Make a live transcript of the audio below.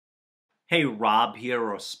Hey, Rob here,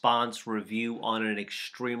 a response review on an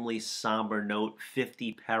extremely somber note.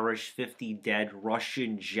 50 perished, 50 dead,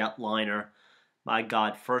 Russian jetliner. My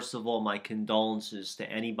God, first of all, my condolences to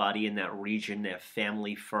anybody in that region, their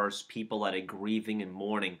family first, people that are grieving and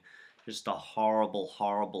mourning. Just a horrible,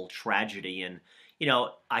 horrible tragedy. And,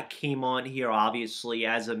 I came on here, obviously,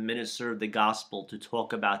 as a minister of the gospel to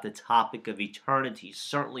talk about the topic of eternity.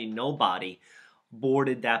 Certainly nobody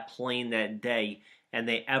boarded that plane that day and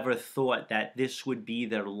they ever thought that this would be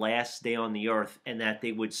their last day on the earth and that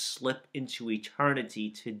they would slip into eternity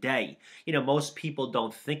today. Most people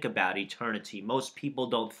don't think about eternity. Most people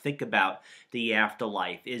don't think about the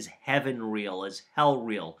afterlife. Is heaven real? Is hell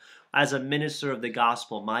real? As a minister of the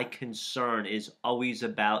gospel, my concern is always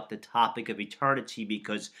about the topic of eternity,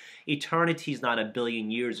 because eternity is not a billion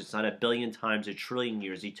years. It's not a billion times a trillion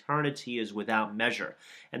years. Eternity is without measure.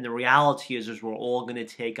 And the reality is we're all going to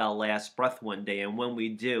take our last breath one day. And when we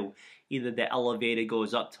do, either the elevator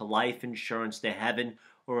goes up to life insurance to heaven,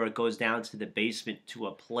 or it goes down to the basement to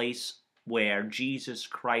a place where Jesus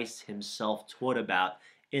Christ himself taught about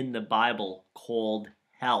in the Bible, called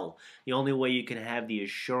hell. The only way you can have the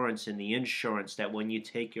assurance and the insurance that when you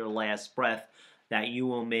take your last breath that you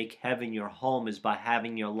will make heaven your home is by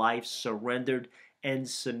having your life surrendered and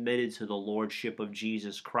submitted to the lordship of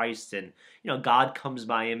Jesus Christ. And God comes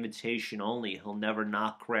by invitation only. He'll never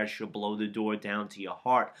knock, crash, or blow the door down to your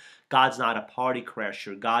heart. God's not a party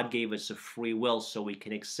crasher. God gave us a free will so we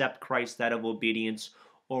can accept Christ out of obedience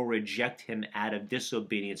or reject him out of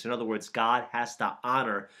disobedience. In other words, God has to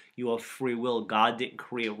honor your free will. God didn't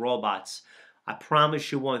create robots. I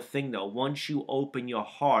promise you one thing though, once you open your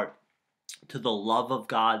heart to the love of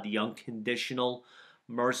God, the unconditional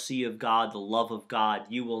mercy of God, the love of God,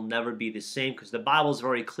 you will never be the same, because the Bible is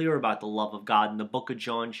very clear about the love of God. In the book of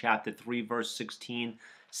John, chapter 3, verse 16,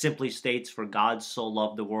 simply states, "For God so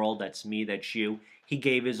loved the world," that's me, that's you, he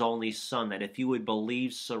gave his only son, that if you would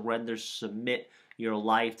believe, surrender, submit your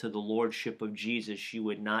life to the lordship of Jesus, you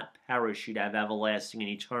would not perish. You'd have everlasting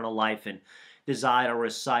and eternal life. And desire to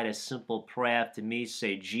recite a simple prayer to me.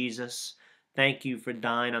 Say, Jesus, thank you for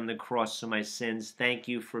dying on the cross for my sins. Thank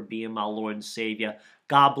you for being my Lord and Savior.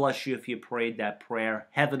 God bless you if you prayed that prayer.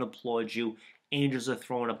 Heaven applauds you. Angels are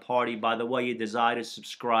throwing a party. By the way, you desire to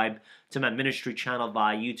subscribe to my ministry channel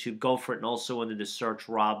via YouTube, go for it. And also under the search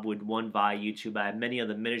Rob Wood 1 via YouTube. I have many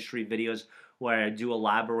other ministry videos where I do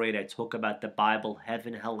elaborate. I talk about the Bible,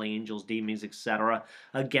 heaven, hell, angels, demons, etc.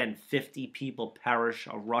 Again, 50 people perish,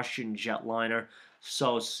 a Russian jetliner.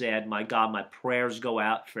 So sad. My God, my prayers go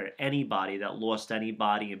out for anybody that lost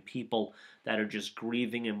anybody and people that are just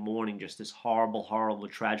grieving and mourning just this horrible, horrible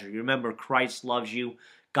tragedy. Remember, Christ loves you.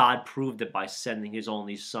 God proved it by sending his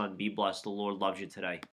only son. Be blessed. The Lord loves you today.